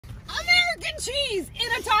fucking cheese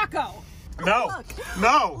in a taco. No. Look.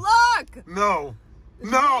 No. Look. No.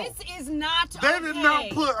 No. This is not They did not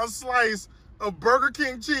put a slice of Burger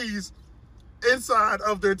King cheese inside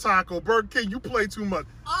of their taco. Burger King, you play too much.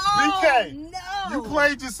 Oh, BK, no. you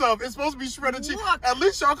played yourself. It's supposed to be shredded cheese. Look. At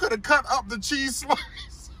least y'all could have cut up the cheese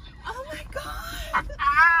slice. Oh my God.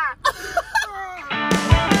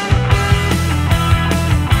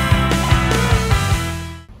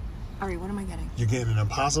 All right, what am I getting? You're getting an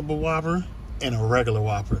Impossible Whopper and a regular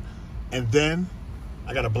Whopper. And then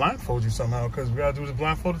I got to blindfold you somehow because we got to do the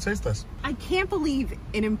blindfolded taste test. I can't believe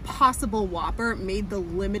an Impossible Whopper made the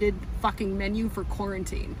limited fucking menu for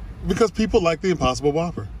quarantine. Because people like the Impossible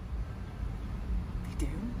Whopper. They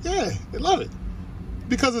do? Yeah, they love it.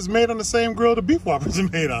 Because it's made on the same grill the beef Whoppers are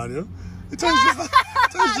made on, yo. It tastes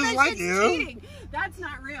just like you. Cheating. That's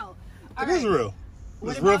not real. It is real.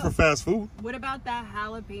 It's real for fast food. What about the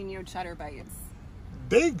jalapeno cheddar bites?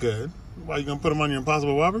 They good. Why, you gonna put them on your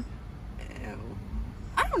Impossible Whopper? Ew.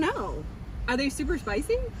 I don't know. Are they super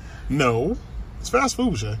spicy? No. It's fast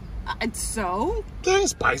food, Chey. So? They ain't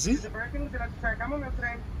spicy.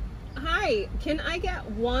 Hi, can I get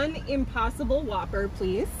one Impossible Whopper,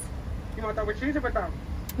 please? You want that with cheese or without?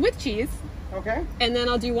 With cheese. Okay. And then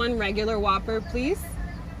I'll do one regular Whopper, please.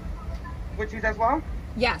 With cheese as well?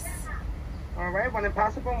 Yes. All right, one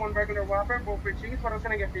Impossible, one regular Whopper, both with cheese. What else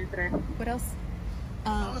can I get for you today? What else?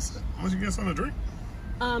 Once you get something to drink,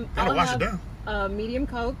 I'll wash it have down. a medium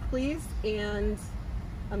Coke, please, and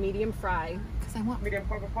a medium fry. Because I want... Medium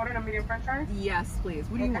Coca-Cola and a medium French fry? Yes, please.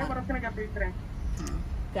 What do you Okay, want? what else can I get for you today?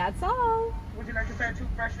 That's all. Would you like to serve 2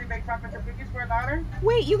 freshly baked chocolate chip cookies for $1?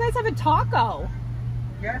 Wait, you guys have a taco.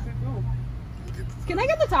 Yes, we do. Can I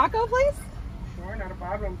get the taco, please? Sure, not a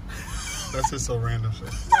problem. That's just so random, Chey.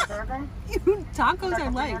 You want taco? Tacos I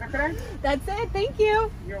like. That's it. Thank you.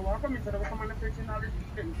 You're welcome. You said it will come on the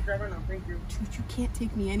 $15 driver now. Thank you. Dude, you can't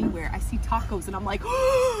take me anywhere. I see tacos and I'm like,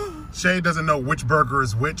 Chey doesn't know which burger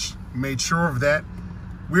is which. Made sure of that.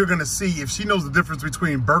 We're gonna see if she knows the difference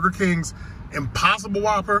between Burger King's Impossible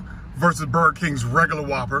Whopper versus Burger King's regular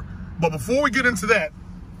Whopper. But before we get into that,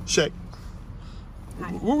 Chey,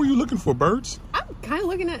 what were you looking for, birds? I'm kind of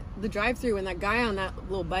looking at the drive-thru and that guy on that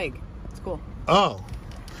little bike. It's cool. Oh,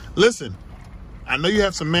 listen, I know you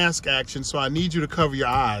have some mask action, so I need you to cover your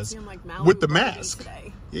eyes I'm like Malibu with the Barbie mask.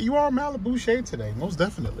 today. Yeah, you are Malibu shade today, most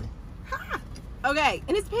definitely. Ha! Okay,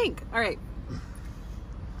 and it's pink. All right.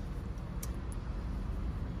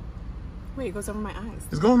 Wait, it goes over my eyes.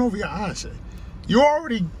 It's going over your eyes, Chey. You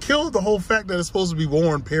already killed the whole fact that it's supposed to be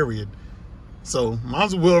worn, period. So, might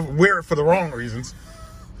as well wear it for the wrong reasons.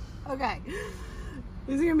 Okay.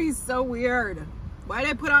 This is going to be so weird. Why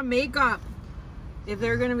did I put on makeup if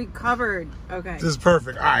they're going to be covered? Okay. This is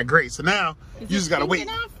perfect. All right, great. So now, you just got to wait.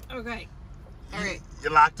 Enough? Okay. All right.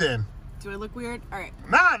 You're locked in. Do I look weird? All right.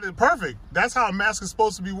 Nah, it's perfect. That's how a mask is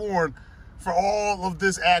supposed to be worn for all of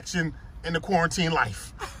this action in the quarantine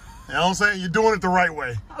life. You know what I'm saying? You're doing it the right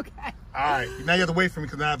way. Okay. All right. Now you have to wait for me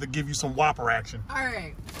because now I have to give you some Whopper action. All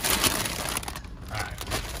right. All right.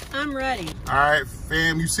 I'm ready. All right,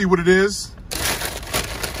 fam. You see what it is?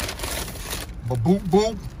 Ba-boop,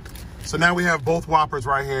 boop. So now we have both Whoppers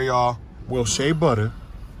right here, y'all. Will CheyButta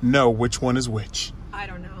know which one is which? I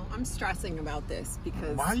don't know. I'm stressing about this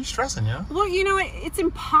because... Why are you stressing, yeah? Well, you know what? It's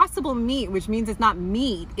impossible meat, which means it's not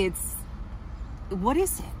meat. It's... What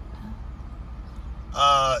is it?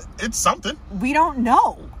 It's something. We don't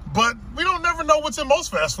know. But we don't never know what's in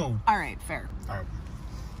most fast food. All right, fair. All right.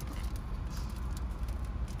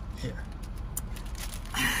 Here.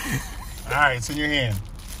 All right, it's in your hand.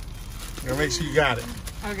 You gotta make sure you got it.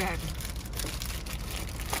 Okay.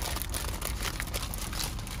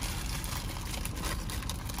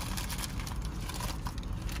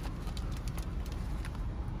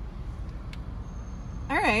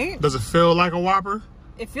 All right. Does it feel like a Whopper?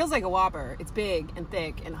 It feels like a Whopper. It's big and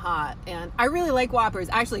thick and hot. And I really like Whoppers.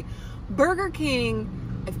 Actually, Burger King,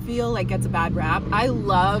 I feel like gets a bad rap. I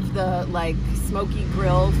love the like smoky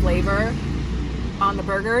grill flavor on the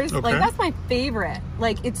burgers. Okay. Like that's my favorite.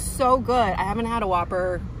 Like it's so good. I haven't had a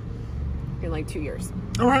Whopper in like 2 years.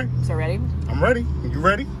 All right. So ready? I'm ready. You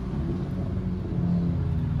ready?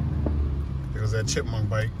 There's that chipmunk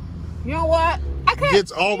bite. You know what? I can't.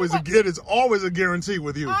 It's always a guarantee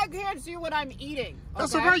with you. I can't see what I'm eating.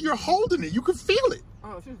 That's okay? all right. You're holding it. You can feel it.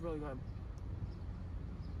 Oh, this is really good.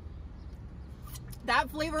 That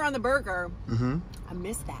flavor on the burger, I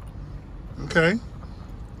miss that. Okay.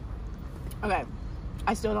 Okay.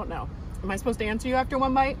 I still don't know. Am I supposed to answer you after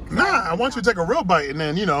one bite? Nah, I want you to take a real bite and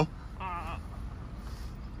then, you know.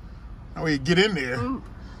 Now you get in there. You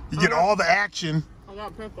get all the action. I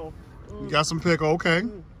got pickle. You got some pickle, okay.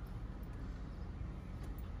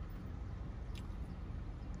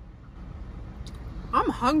 I'm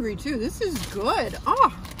hungry too. This is good.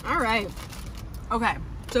 Oh, all right. Okay,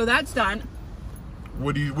 so that's done.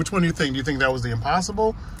 Which one do you think? Do you think that was the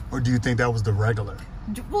Impossible, or do you think that was the regular?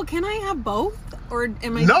 Well, can I have both, or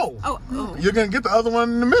am I? No. Oh. You're gonna get the other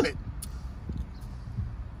one in a minute.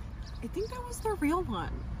 I think that was the real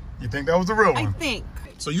one. You think that was the real one? I think.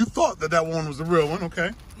 So you thought that one was the real one, okay?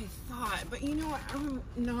 I thought, but you know what?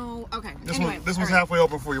 No. Okay. This anyway, one's right. halfway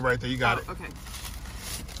open for you right there. You got it. Okay.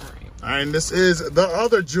 All right. All right, and this is the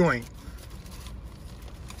other joint.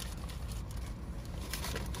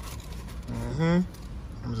 I'm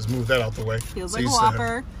gonna just move that out the way. Feels like a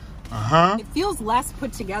Whopper. It feels less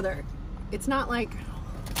put together. It's not like,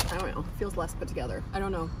 I don't know. It feels less put together. I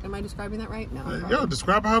don't know. Am I describing that right? No. Yo,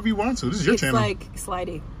 describe it however you want to. This is your channel. It's like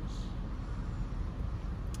slidey.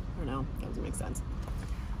 I don't know. That doesn't make sense.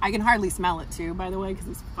 I can hardly smell it too, by the way, because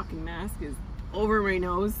this fucking mask is over my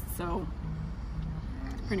nose. So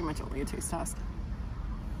pretty much only a taste test.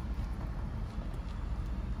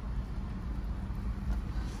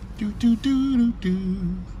 Do do do do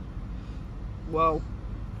do. Whoa.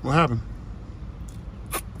 What happened?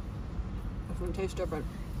 This one tastes different.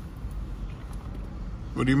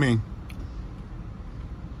 What do you mean?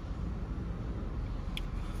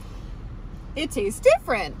 It tastes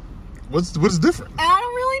different. What's different? I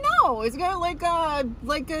don't really know. It's got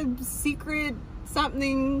like a secret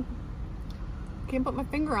something. Can't put my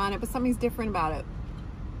finger on it, but something's different about it.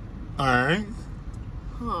 All right.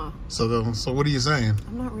 Huh. So what are you saying?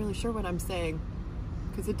 I'm not really sure what I'm saying,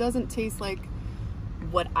 because it doesn't taste like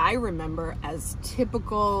what I remember as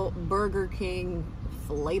typical Burger King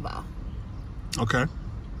flavor. Okay.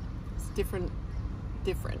 It's different.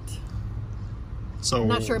 So I'm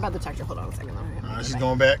not sure about the texture. Hold on a second. She's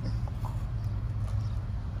going back.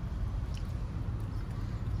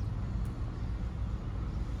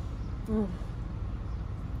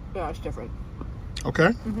 Yeah, it's different.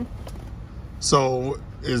 Okay. So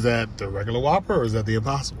is that the regular Whopper or is that the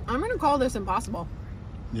Impossible? I'm gonna call this Impossible.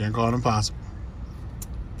 You ain't calling it Impossible.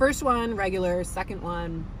 First one regular, second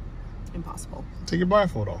one Impossible. Take your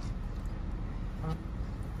blindfold off.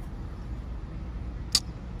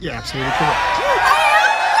 Yeah, absolutely correct.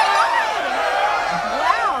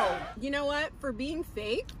 Wow. You know what? For being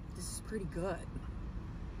fake, this is pretty good.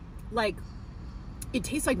 Like, it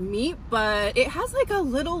tastes like meat, but it has like a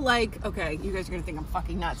little like, okay, you guys are gonna think I'm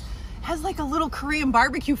fucking nuts. It has like a little Korean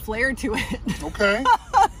barbecue flair to it. Okay.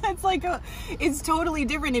 It's totally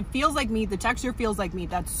different. It feels like meat. The texture feels like meat.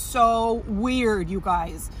 That's so weird, you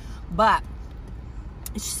guys. But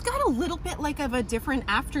it's just got a little bit like of a different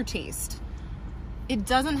aftertaste. It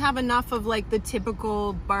doesn't have enough of like the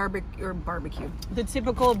typical the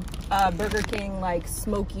typical Burger King like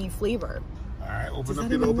smoky flavor. All right, open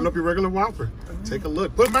up your regular Whopper. Take a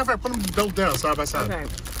look. Matter of fact, put them both down side by side. Okay.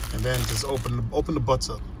 And then just open the butts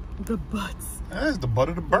up. The butts. That's the butt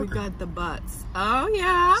of the burger. We got the butts. Oh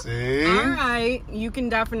yeah. See? All right. You can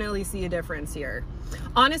definitely see a difference here.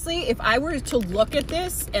 Honestly, if I were to look at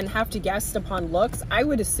this and have to guess upon looks, I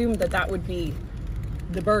would assume that would be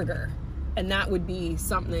the burger. And that would be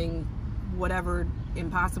something, whatever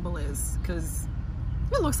Impossible is, because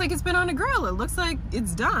it looks like it's been on a grill. It looks like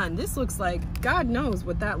it's done. This looks like, God knows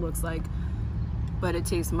what that looks like. But it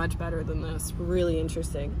tastes much better than this. Really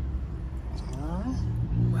interesting.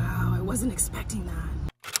 Wow, I wasn't expecting that.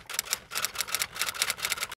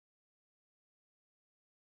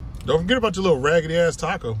 Don't forget about your little raggedy ass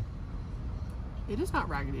taco. It is not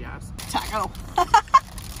raggedy ass taco.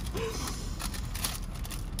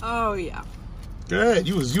 Oh yeah. Good.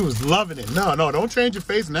 You was loving it. No, don't change your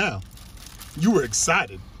face now. You were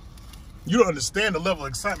excited. You don't understand the level of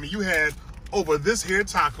excitement you had over this here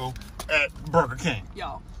taco at Burger King.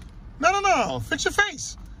 Yo. No. Fix your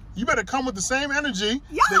face. You better come with the same energy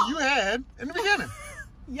that you had in the beginning.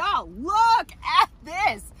 Y'all, look at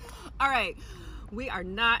this. All right. We are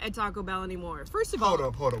not at Taco Bell anymore. First of all.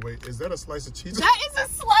 Hold up. Wait. Is that a slice of cheese? That is a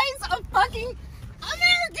slice of fucking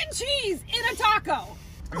American cheese in a taco.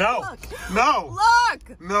 No. Look. No.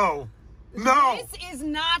 Look. No. This is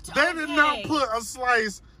not They did not put a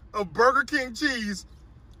slice of Burger King cheese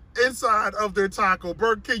inside of their taco.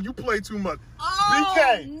 Burger King, you play too much. Oh,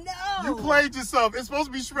 BK, no. you played yourself. It's supposed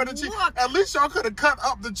to be shredded cheese. Look. At least y'all could have cut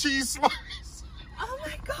up the cheese slice. Oh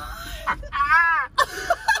my God.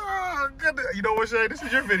 Oh, goodness. You know what, Chey? This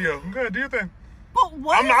is your video. Go ahead, do your thing. But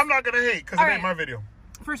what? I'm not going to hate because it ain't my video.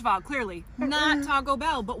 First of all, clearly not Taco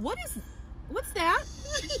Bell, but what's that?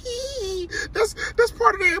 That's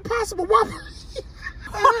part of the Impossible Whopper.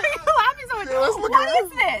 Why are you laughing so much? What is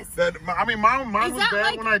this? Mine was bad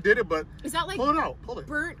like, when I did it, but is that like pull it out, pull it.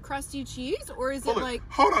 Burnt crusty cheese, or is Pull it like?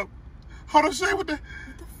 Hold up, Chey, what the?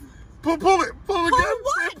 Pull it again.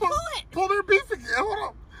 What? Pull it. Pull their beef again. Hold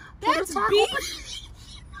on. Pull That's their taco beef?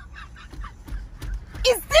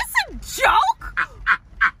 Is this a joke?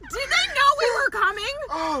 Did they know we were coming?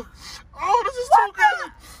 Oh, this is too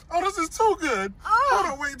good. Oh, this is too good. Oh.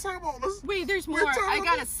 Hold on, wait, time out. Wait, there's more. I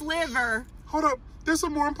got a sliver. Hold up. There's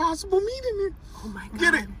some more Impossible meat in there. Oh my God.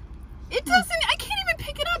 Get it. It doesn't, I can't even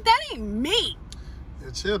pick it up. That ain't meat.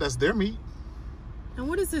 Yeah, chill, that's their meat. And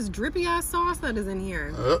what is this drippy ass sauce that is in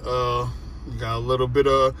here? Uh-oh. You got a little bit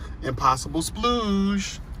of Impossible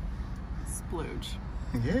splooge. Splooge.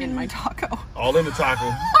 Yeah. In my taco. All in the taco.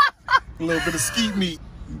 A little bit of skeet meat.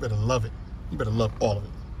 You better love it. You better love all of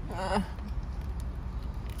it.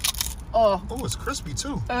 Oh, it's crispy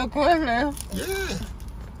too. okay. Yeah.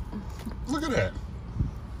 Look at that.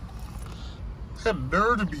 That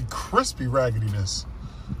nerve to be crispy raggediness.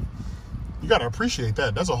 You gotta appreciate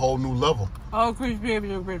that. That's a whole new level. Oh, crispy.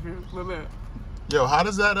 Yo, how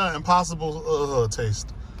does that Impossible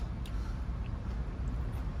taste?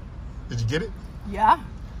 Did you get it? Yeah.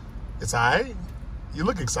 It's alright. You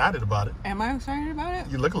look excited about it. Am I excited about it?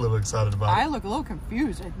 You look a little excited about it. I look a little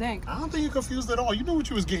confused, I think. I don't think you're confused at all. You knew what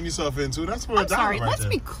you was getting yourself into. That's what I'm sorry, right let's there.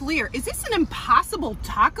 be clear. Is this an Impossible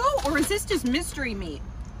taco or is this just mystery meat?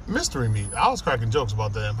 Mystery meat. I was cracking jokes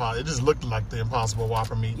about the Impossible. It just looked like the Impossible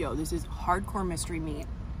Whopper meat. Yo, this is hardcore mystery meat.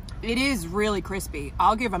 It is really crispy.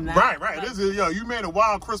 I'll give them that. Right. This is, you made a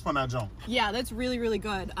wild crisp on that junk. Yeah, that's really, really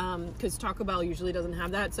good. Because Taco Bell usually doesn't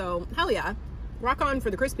have that. So, hell yeah. Rock on for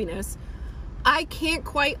the crispiness. I can't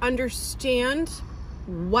quite understand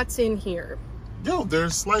what's in here. Yo,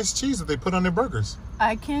 there's sliced cheese that they put on their burgers.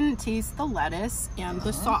 I can taste the lettuce and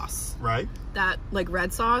the sauce. Right. That, like,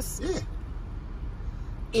 red sauce. Yeah.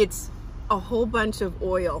 It's a whole bunch of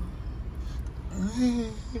oil.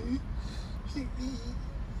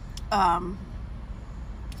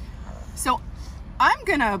 So I'm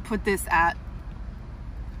gonna put this at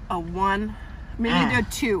a 1, maybe a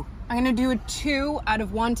 2. I'm gonna do a 2 out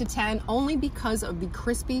of 1 to 10 only because of the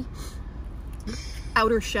crispy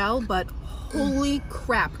outer shell, but holy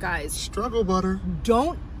crap, guys. Struggle butter.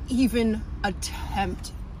 Don't even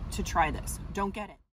attempt to try this. Don't get it.